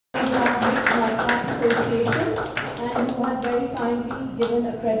Association and who has very kindly given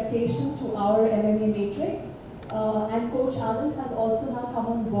accreditation to our MMA matrix. And Coach Anand has also now come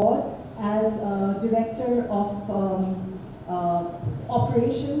on board as Director of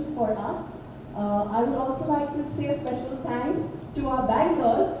Operations for us. I would also like to say a special thanks to our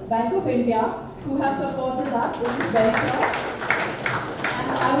bankers, Bank of India, who have supported us in this venture.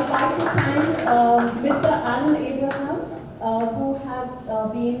 And I would like to thank Mr. Alan Abraham, who has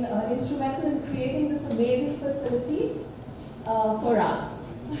been instrumental in creating this amazing facility for us.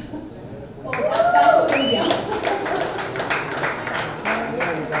 Oh, that's Bank of India.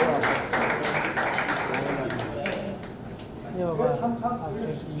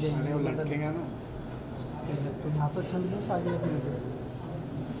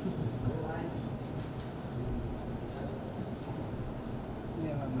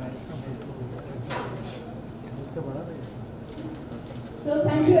 So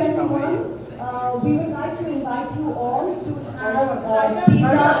thank you everyone. We would like to invite you all to have pizza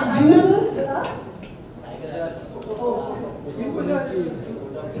and juices with us.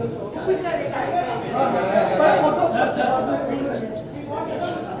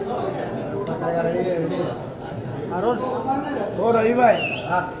 Arun, oh Ravi bhai,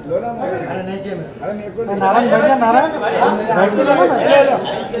 लो ना मुझे, अरे नहीं चाहिए, अरे मेरे को नारायण बैठ जा नारायण, बैठ के लेना मैं,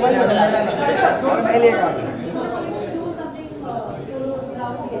 नहीं लेगा,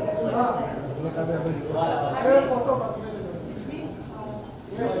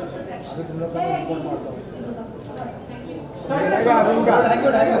 अभी तुम लोग का रिपोर्ट मार दो, थैंक यू,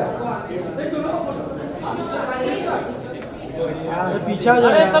 अरे पीछे आ जाओ,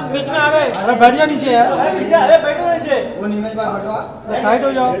 अरे सब बीच में आ गए, अरे बैठ जा नीचे यार, अरे बैठो नीचे, वो नीचे बाहर बैठो, साइड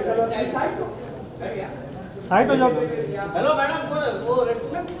हो जाओ, साइड हो जाओ, हेलो मैडम, वो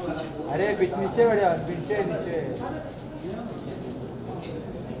अरे बीच नीचे बैठ जाओ, नीचे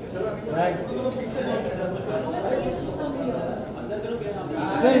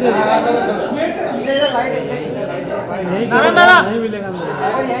नहीं मिलेगा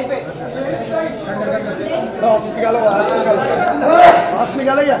मास्क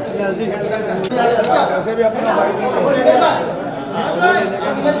निकालो क्या ऐसे भी अपना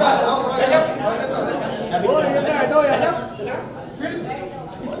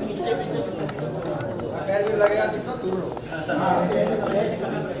लगेगा किसको दूर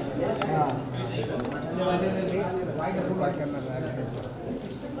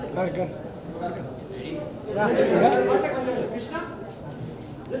Krishna,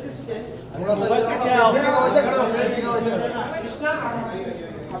 this is 10.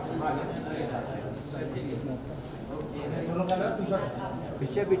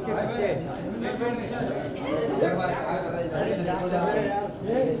 पीछे पीछे पीछे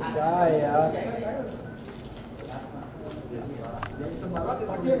यार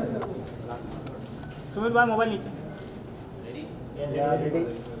सुमित भाई मोबाइल नीचे ready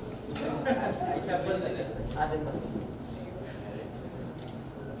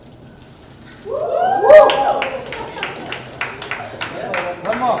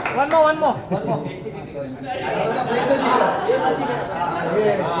one more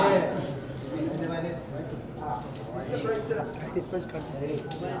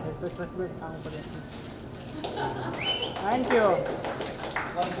thank you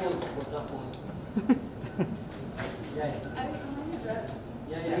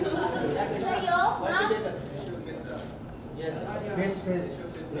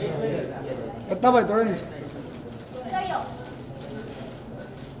कितना भाई थोड़ा नीचे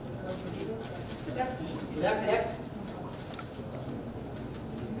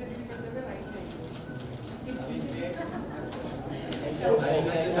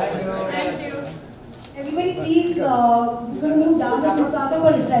Thank you. Everybody, please, we're going to move down to Sukasa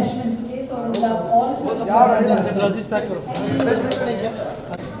for refreshments. Okay, so all. Glasses pack करो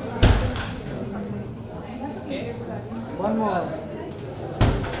one more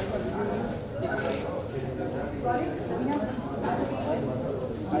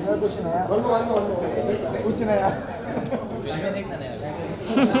कुछ नया कुछ नया देखना नया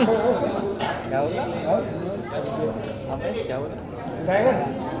क्या होगा क्या होगा बैगन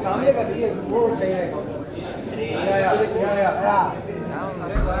सामने कर दिए वो सही रहेगा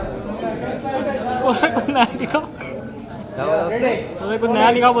कुछ नया दिखाओ कुछ नया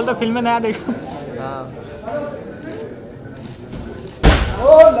दिखाओ बोलते फिल्म में नया देखो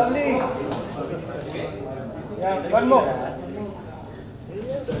Oh, lovely. Yeah, one more.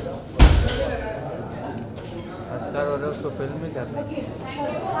 अस्कार हो रहा है उसको फिल्म में करना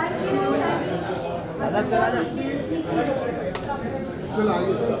चल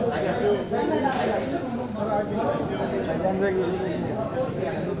आगे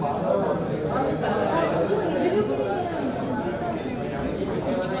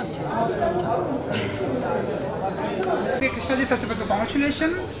कृष्णा जी, सबसे पहले तो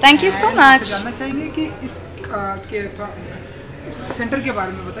congratulation. Thank you so much. जानना चाहेंगे कि इस के सेंटर के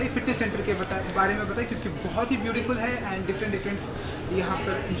बारे में बताइए, फिटनेस सेंटर के बारे में बताइए, क्योंकि बहुत ही ब्यूटीफुल है एंड डिफरेंट यहाँ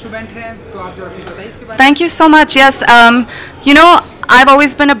पर इंस्ट्रूमेंट हैं, तो आप जरा कुछ बताइए इसके बारे में। Thank you so much. Yes, you know, I've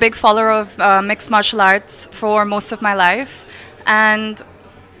always been a big follower of mixed martial arts for most of my life, and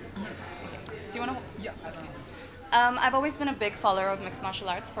do you want to? Yeah, I think. I've always been a big follower of mixed martial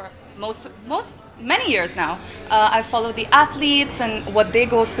arts for many years now. I've followed the athletes and what they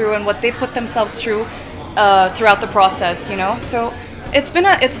go through and what they put themselves through throughout the process. You know, so it's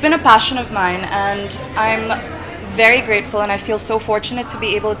been a passion of mine, and I'm very grateful, and I feel so fortunate to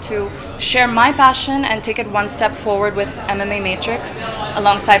be able to share my passion and take it one step forward with MMA Matrix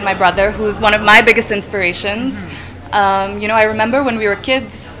alongside my brother, who's one of my biggest inspirations. You know, I remember when we were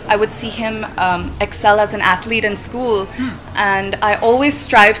kids, I would see him excel as an athlete in school, and I always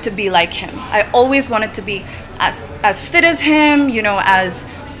strived to be like him. I always wanted to be as fit as him, you know,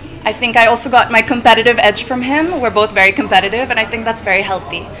 I think I also got my competitive edge from him. We're both very competitive, and I think that's very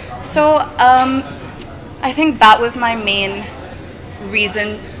healthy. So I think that was my main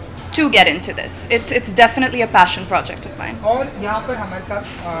reason to get into this. It's definitely a passion project of mine. और यहाँ पर हमारे साथ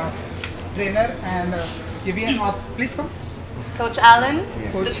trainer and ये भी हैं, आप please come. Coach Alan,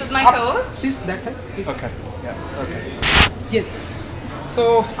 this is my coach. Please, that's it. Please. Okay. Yeah. Okay. Yes. So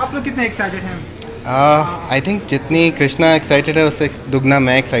आप लोग कितने एक्साइटेड हैं? आई थिंक जितनी कृष्णा एक्साइटेड है उससे दुगना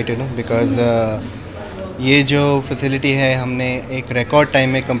मैं एक्साइटेड हूँ, बिकॉज ये जो फैसिलिटी है हमने एक रिकॉर्ड टाइम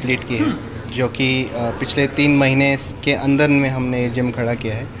में कंप्लीट की है, जो कि पिछले 3 महीने के अंदर में हमने जिम खड़ा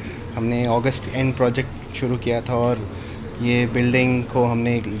किया है। हमने अगस्त एंड प्रोजेक्ट शुरू किया था, और ये बिल्डिंग को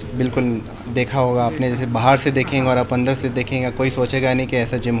हमने बिल्कुल देखा होगा आपने, जैसे बाहर से देखेंगे और आप अंदर से देखेंगे, कोई सोचेगा नहीं कि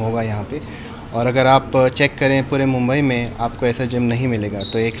ऐसा जिम होगा यहाँ पे। और अगर आप चेक करें पूरे मुंबई में आपको ऐसा जिम नहीं मिलेगा।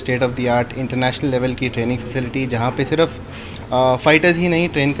 तो एक state of the art international level की ट्रेनिंग फैसिलिटी, जहाँ पे सिर्फ फाइटर्स ही नहीं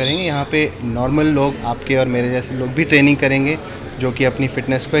ट्रेन करेंगे, यहाँ पे नॉर्मल लोग, आपके और मेरे जैसे लोग भी ट्रेनिंग करेंगे, जो कि अपनी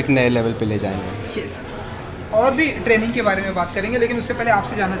फ़िटनेस को एक नए लेवल पे ले जाएंगे। Yes. और भी ट्रेनिंग के बारे में बात करेंगे, लेकिन उससे पहले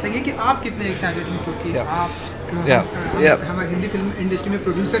आपसे जानना चाहेंगे कि आप कितने एक्साइटेड हैं, क्योंकि आप हमारे हिंदी फिल्म इंडस्ट्री में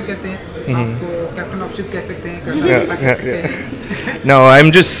प्रोड्यूसर कहते हैं, आपको कैप्टन ऑफ शिप कह सकते हैं। No,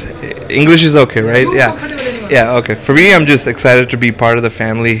 I'm just English is okay, right? Yeah. Okay. For me, I'm just excited to be part of the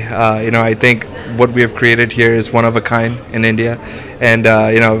family. You know, I think what we have created here is one of a kind in India, and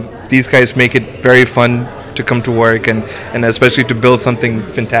you know, these guys make it very fun to come to work, and especially to build something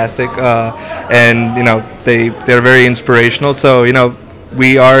fantastic. And you know, they're very inspirational. So you know,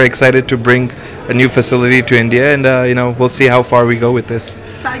 we are excited to bring a new facility to India, and you know, we'll see how far we go with this.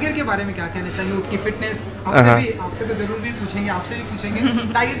 Tiger के बारे में क्या कहना चाहिए? उनकी fitness आपसे तो जरूर भी पूछेंगे, आपसे भी पूछेंगे।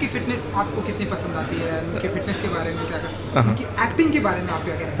 टाइगर की फिटनेस आपको कितनी पसंद आती है? उनकी फिटनेस के बारे में क्या कहना? उनकी एक्टिंग के बारे में आप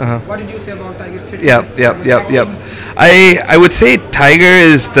क्या कहना चाहिए? What did you say about Tiger's fitness? Yeah. I would say Tiger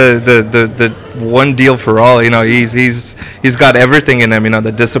is the one deal for all. You know, he's got everything in him. You know,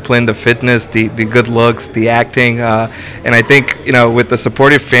 the discipline, the fitness, the good looks, the acting, and I think, you know, with a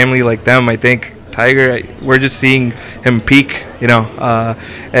supportive family like them, I think Tiger, we're just seeing him peak, you know,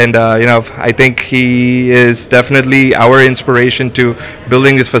 and you know, I think he is definitely our inspiration to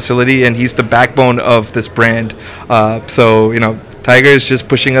building this facility, and he's the backbone of this brand. So you know, Tiger is just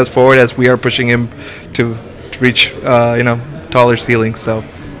pushing us forward as we are pushing him to reach, you know, taller ceilings. So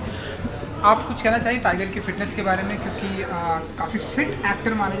आप कुछ कहना चाहिए tiger की fitness के बारे में, क्योंकि काफ़ी फिट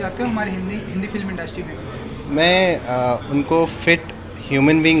एक्टर माने जाते हैं हमारे हिंदी फिल्म इंडस्ट्री में? मैं उनको फिट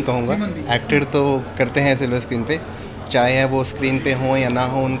ह्यूमन बीइंग कहूँगा। एक्टर तो करते हैं सिल्वर स्क्रीन पे, चाहे वो स्क्रीन पे हो या ना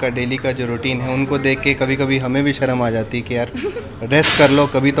हो, उनका डेली का जो रूटीन है, उनको देख के कभी कभी हमें भी शर्म आ जाती है कि यार रेस्ट कर लो,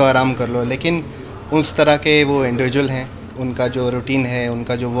 कभी तो आराम कर लो। लेकिन उस तरह के वो इंडिविजुअल हैं, उनका जो रूटीन है,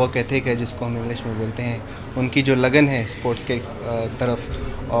 उनका जो वर्क एथिक है, जिसको हम इंग्लिश में बोलते हैं, उनकी जो लगन है स्पोर्ट्स के तरफ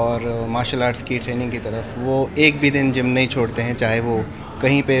और मार्शल आर्ट्स की ट्रेनिंग की तरफ, वो एक भी दिन जिम नहीं छोड़ते हैं, चाहे वो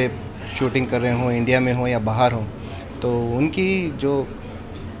कहीं पे शूटिंग कर रहे हों, इंडिया में हो या बाहर हों। तो उनकी जो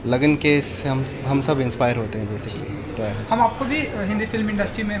लगन के हम सब इंस्पायर होते हैं बेसिकली। तो हम आपको भी हिंदी फिल्म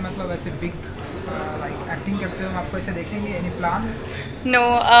इंडस्ट्री में मतलब ऐसे बिग एक्टिंग करते हो, हम आपको ऐसे देखेंगे? Any plan?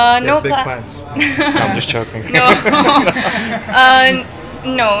 No big plans. I'm just joking.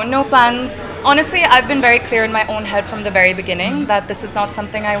 No plans. Honestly, I've been very clear in my own head from the very beginning that this is not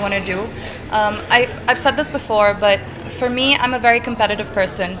something I want to do. I've said this before, but for me, I'm a very competitive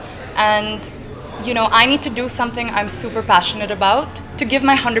person, and you know, I need to do something I'm super passionate about to give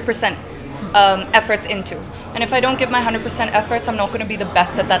my 100% efforts into. And if I don't give my 100% efforts, I'm not going to be the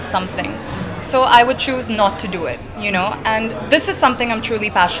best at that something. So I would choose not to do it, you know. And this is something I'm truly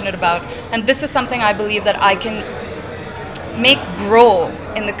passionate about, and this is something I believe that I can make grow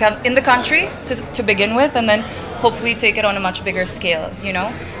in the country to begin with, and then hopefully take it on a much bigger scale, you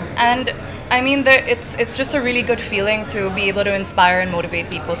know. And I mean, it's just a really good feeling to be able to inspire and motivate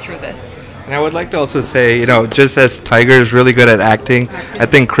people through this. And I would like to also say, you know, just as Tiger is really good at acting, I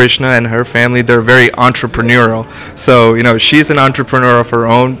think Krishna and her family, they're very entrepreneurial. So, you know, she's an entrepreneur of her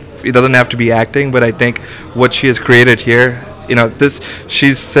own. It doesn't have to be acting, but I think what she has created here, you know,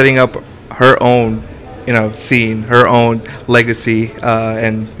 she's setting up her own, you know, scene, her own legacy,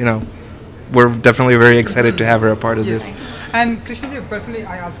 and, you know, we're definitely very excited to have her a part of this. And Krishna, personally,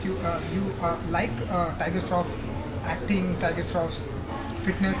 I ask you, you like Tiger Shroff acting, Tiger Shroff's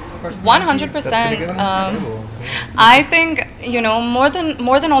fitness? 100%. I think, you know, more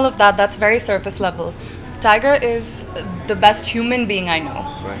than all of that, that's very surface level. Tiger is the best human being I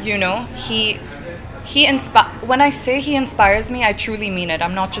know. Right. You know, when I say he inspires me, I truly mean it.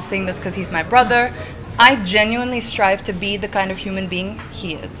 I'm not just saying this because he's my brother. I genuinely strive to be the kind of human being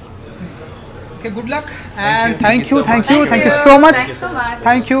he is. Okay, good luck and thank you so much. Thank you so much.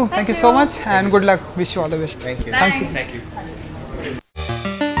 Thank you so much and good luck. Wish you all the best. Thank you. Thank you. Thank you.